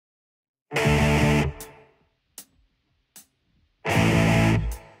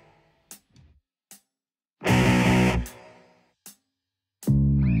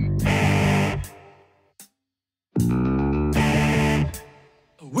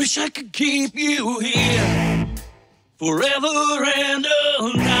wish I could keep you here forever and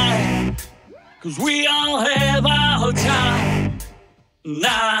a night. 'Cause we all have our time, and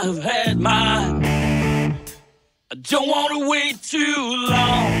I've had mine. I don't want to wait too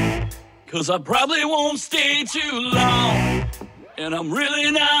long, 'cause I probably won't stay too long. And I'm really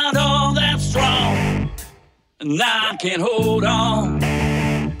not all that strong, and I can't hold on.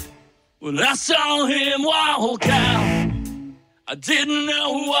 When I saw him walk out, I didn't know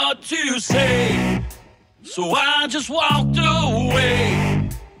what to say, so I just walked away.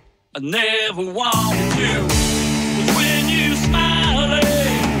 I never wanted to, 'cause when you smile,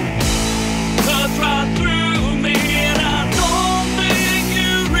 it cuts right through me. And I don't think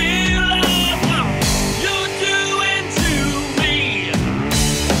you realize what you're doing to me.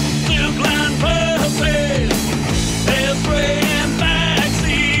 Silk line purses, hairspray and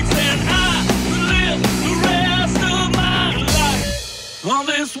backseats, and I could live the rest of my life on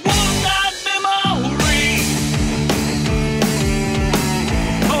this one-night memory.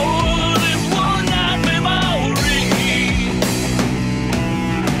 Oh, this one-night memory.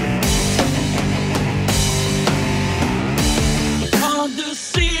 Hard to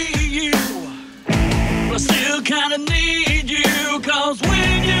see you, but I still kinda need you. 'Cause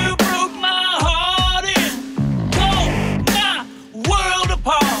when you broke my heart, it tore my world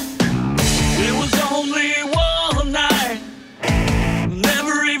apart. It was only one night,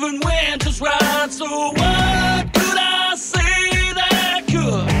 never even went just right. So what could I say that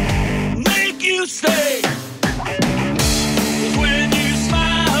could make you stay? 'Cause when you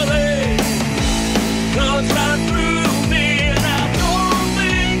smile, it cuts right through me. And I don't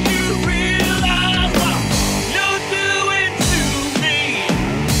think you realize what you're doing to me.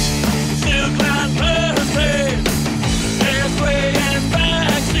 Silk line purses, hairspray and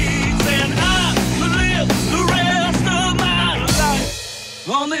backseats, and I could live the rest of my life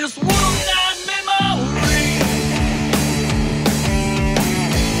on this one-night memory.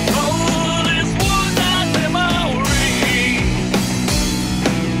 Oh, this one-night memory.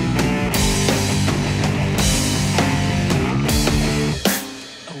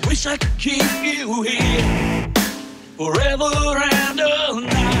 I wish I could keep you here forever and a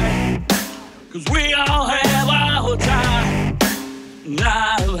night. 'Cause we all have our time, and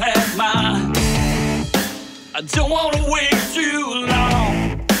I've had mine. I don't want to wait too long,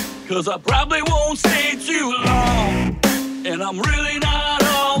 'cause I probably won't stay too long. And I'm really not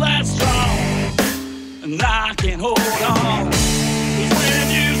all that strong, and I can't hold on.